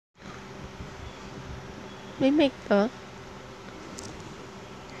May mic to?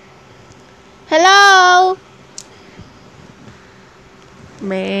 Hello?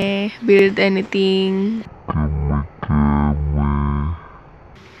 May build anything?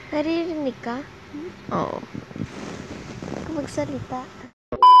 Naririnig ka? Oo. Kung magsalita.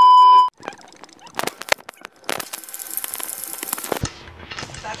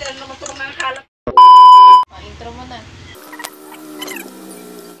 Sabi, ano naman ito mga kalap? Intro mo na.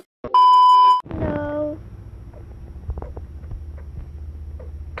 Hello.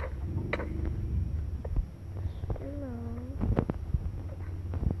 Hello.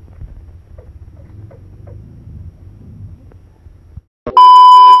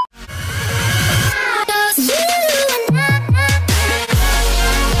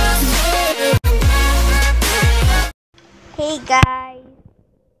 Hey guys!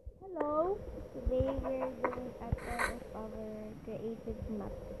 Hello! Today we're doing a tour of our creative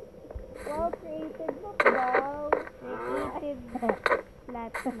map. Wow, creative map daw! Creative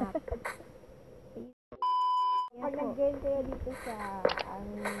flat map. Pag nag-join kayo dito sa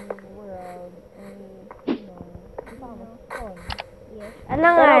world, yes.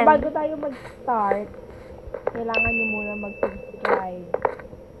 Pero bago tayo mag-start, kailangan nyo muna mag-subscribe.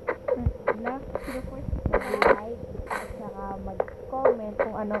 Mag-like, at saka mag-comment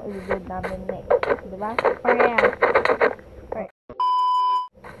kung anong i-build namin next. Diba? Correct.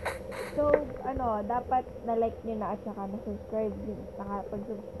 So, dapat na-like nyo na at saka na-subscribe din.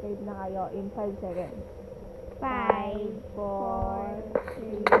 Nakapag-subscribe na kayo in 5 seconds. 5, 4,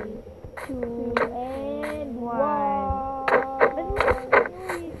 3, 2, and 1.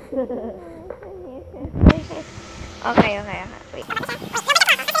 Okay. Wait.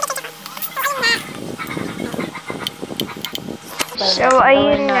 So,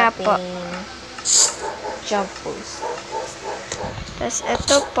 ayun nga po. Jump boost. Tapos,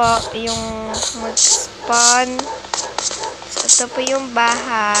 ito po, yung mag-spawn. So, ito po yung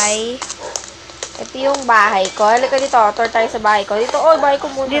bahay. Ito yung bahay ko. Halika dito. Tour tayo sa bahay ko. Dito, bahay ko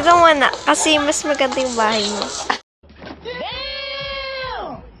muna. Dito muna. Kasi mas maganda yung bahay mo.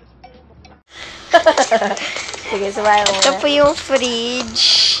 Sige, sa bahay mo. Ito po yung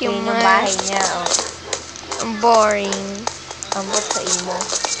fridge. Yung bahay niya. Boring. Ambot sa imo.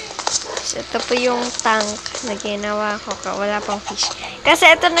 So, ito po yung tank na ginawa ko. Wala pang fish. Kasi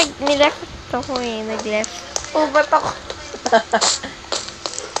ito, nileft ito ko nag-left. Ba't ako?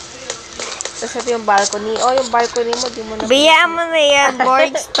 Tapos ito yung balcony. Yung balcony mo, di mo na... Bayaan mo na yan,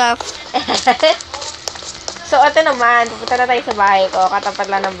 board stuff. So, ito naman. Pupunta na tayo sa bahay ko. Katapat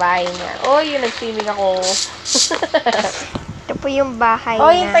lang ng bahay niya. Yun, nag-swimming ako. Ito po yung bahay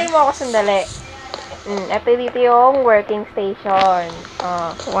na. Hintay mo ako sandali. Ito dito yung working station.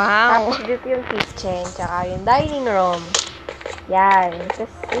 Wow. Tapos dito yung kitchen, tsaka yung dining room. Yan. Tapos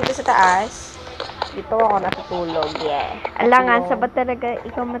dito sa taas, dito ako natutulog. Yeah. Alangan, sa ba talaga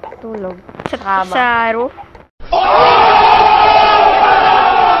ikaw matutulog? Sa roof?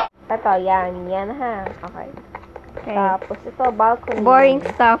 Ito, yan ha. Okay. Tapos ito, balcony. Boring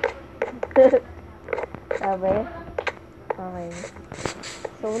stuff. Sabi? Okay.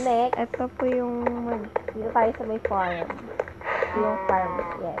 So, next, ito po yung dito tayo sa may farm. Ito yung farm.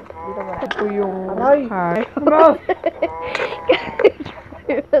 Yes. Dito muna. Ito po yung farm.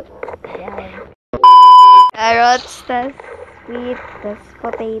 Carrots, tas sweet, tas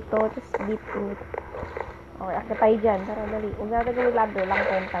potato, tas beetroot. Okay, akit tayo dyan. Tara, dali. Huwag natin gawin ladder lang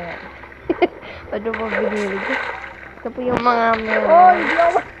kwenta yan. Ano ba binili ko? Ito po yung mga melon. Hindi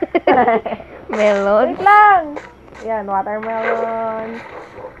ako. Melon. Wait lang! Yan, watermelon.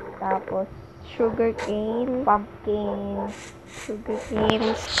 Tapos, Sugar cane. pumpkin. Sugar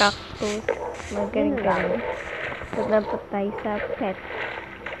canes, cactus. Magaling-galing. So, dapat tayo sa pet.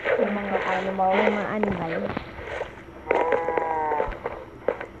 Yung mga animal. Yung mga animal.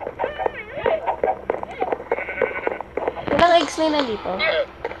 Ilang eggs na nandito?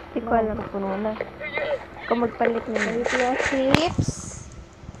 Hindi ko alam. Puno na. Kung magpalit na yun. Dito yung chips.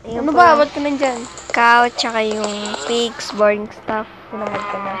 Ayun Ano po ba? yung Ba't ka nandyan? cow, tsaka yung pigs, boring stuff. Tinamad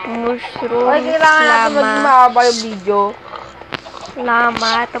ka na. Mushrooms, Kailangan natin maging lama. mahaba yung video.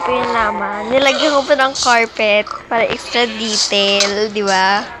 Lama. Ito po yung lama. Nilagyan ko po ng carpet para extra detail, di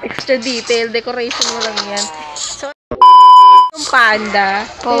ba? Extra detail. Decoration mo lang yan. So, yung panda.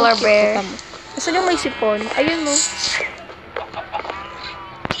 Polar bear. Saan yung may sipon? Ayun mo.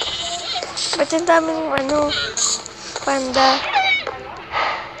 Ba't yung daming panda?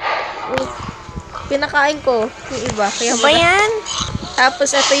 Pinakain ko yung iba. Kaya Ano ba yan?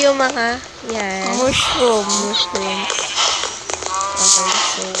 Tapos, ito yung mga, yan. Mushroom. Okay, so,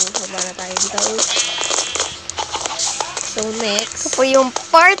 haba na tayo dito. So, next. Ito po yung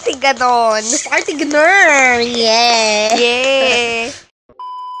party ganon. Party ganon! Yeah! Yeah!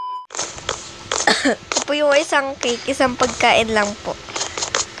 Ito po yung isang cake, isang pagkain lang po.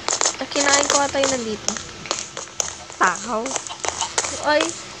 Kinain ko ata yung nandito. Takaw. Ay,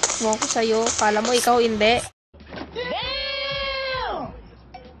 mo ko sa'yo. Kala mo ikaw hindi.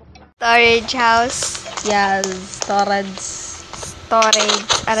 Storage house. Yes, storage.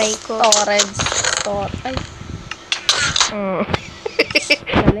 Storage. Aray ko. Storage. Ay.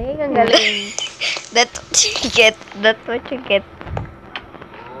 Galing, ang galing. That's what you get. That's what you get.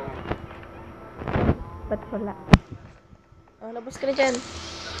 Ba't wala? Oh, labas ka na dyan.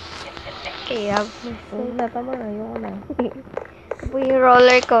 Kaya, na, tama na. Ayoko na. Ito po yung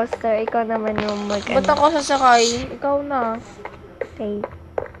roller coaster. Ikaw naman yung Ba't ako sasakay? Ikaw na. Okay.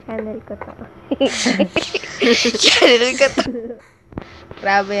 Channel ko to. Channel ko to.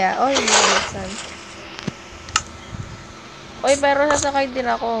 Grabe ah. Oy, minsan. Oy, pero sasakay din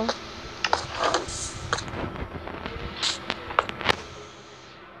ako.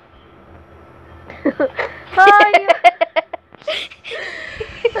 Ay!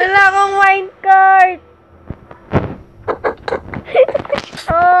 Wala akong minecart!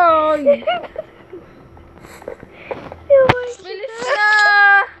 Ay! Bilis na!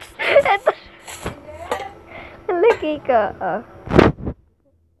 Ito. Lagi ka.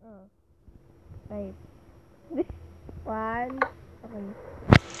 Five. 1. Okay.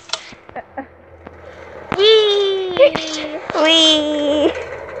 Wee! Wee!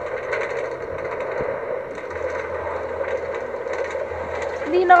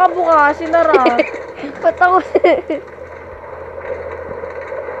 Hindi nakabuka, sinara. Ba't ako?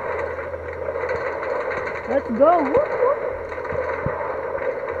 Let's go!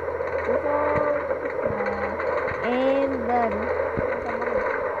 And done.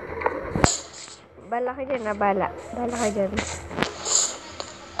 Bala ka dyan, bala. Bala ka dyan.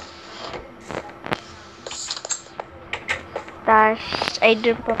 Tash, ay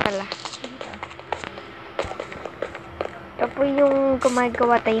dun po pala. Ito po yung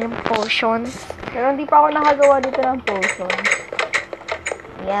gumagawa tayo ng potions. Pero hindi pa ako nakagawa dito ng potion.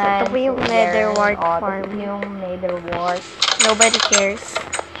 Yan. Ito po yung netherwart farm. Ito yung netherwart. Nobody cares.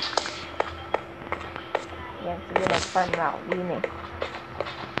 Yan, sige, nag-farm na ako. Yun eh.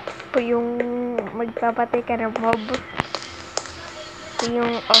 Ito po yung magpapatay ka ng mob. Ito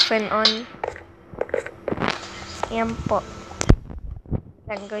yung off and on. Yan po.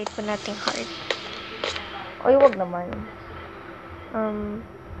 Lang, gawin po natin hard. Oy, wag naman.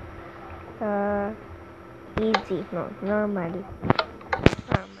 Easy. No, normal.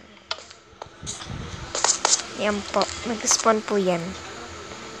 Normal. Yan po. Mag-spawn po yan.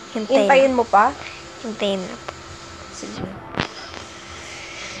 Hintayin mo pa? Hintayin na po. Sige.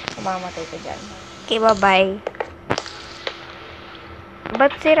 Kumamatay ka dyan. Okay, bye-bye.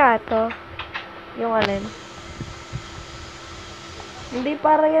 Ba't sira to? Yung alin? Hindi,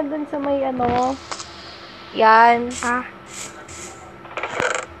 para yan dun sa may ano. Yan. Ah.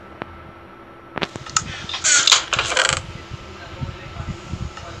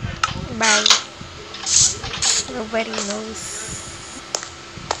 Bye. Nobody knows.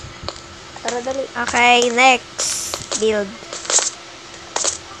 Tara, dali. Okay, next. Build.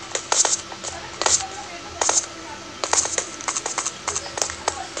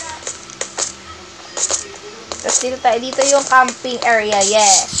 Tapos dito tayo. Dito yung camping area.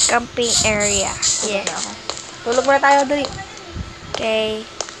 Yes. Camping area. Yeah. Tulog muna tayo, dali. Okay.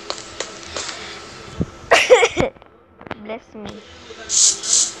 Bless me.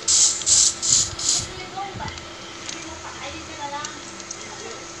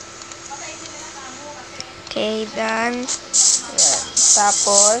 Okay, done. Yan.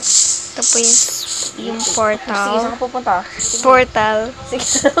 Tapos, Ito po yung sige, portal. saan ka pupunta? Portal.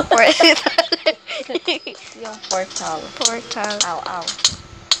 Sige. Portal. Yung portal. Portal. Ow, ow.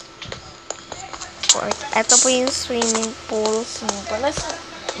 Ito po yung swimming pool. Panas.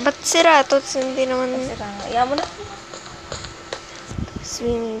 Ba't sira to? Hindi naman Iyan mo na.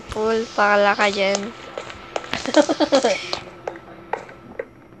 swimming pool. Pakala ka dyan.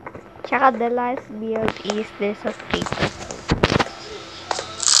 Tsaka the last build is there's a paper.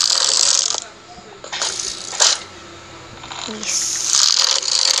 Peace.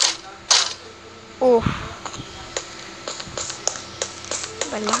 Oh.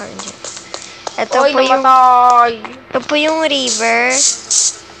 Wala ka dyan. Ito Oy, po yung namatay! ito po yung river.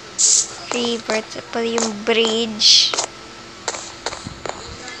 Ito po yung bridge.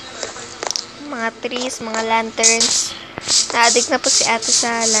 Mga trees, mga lanterns. Na-addict na po si ate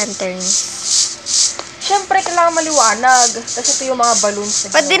sa lanterns. Siyempre, kailangan maliwanag. Kasi ito yung mga balloons.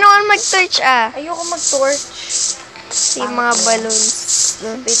 Ba't di naman mag-torch ah? Ayoko mag-torch. Yung mga balloons.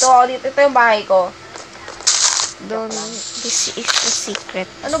 Ito yung bahay ko. This is a secret.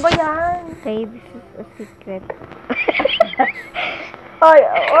 Ano ba yan? Okay, this is a secret. Ay!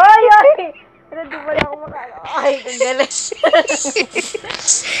 Ano, di ba na ako Ay, ang galing.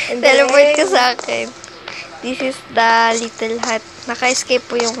 Teleport ka sa akin. This is the little hut. Naka-escape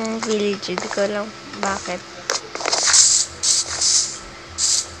po yung village. Hindi ko lang bakit.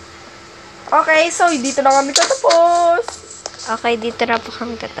 Okay, so dito na kami tatapos. Okay, dito na po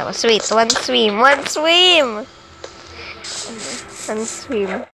kami tatapos. Wait, one swim.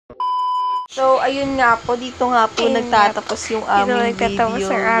 So, ayun nga po. Dito nga po nagtatapos yung aming video. Nagtatapos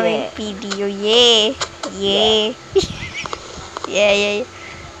ang aming video. Yeah.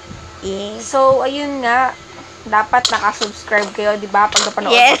 So, ayun nga. Dapat nakasubscribe kayo, di ba? Pag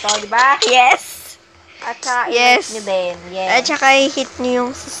napanood ito, di ba? Yes. At saka, i-like nyo din. Yes. At saka, i-hit nyo yung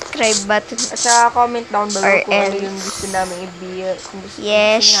subscribe button. At saka, comment down below Or kung ano else. yung gusto namin i-build.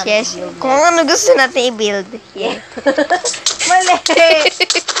 Yes. Kung ano gusto natin i-build. Yeah. Mali!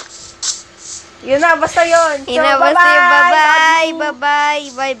 Yun na, basta yun. So, bye-bye! Bye-bye!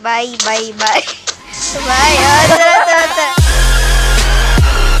 Bye-bye! Bye-bye! Bye-bye! Bye!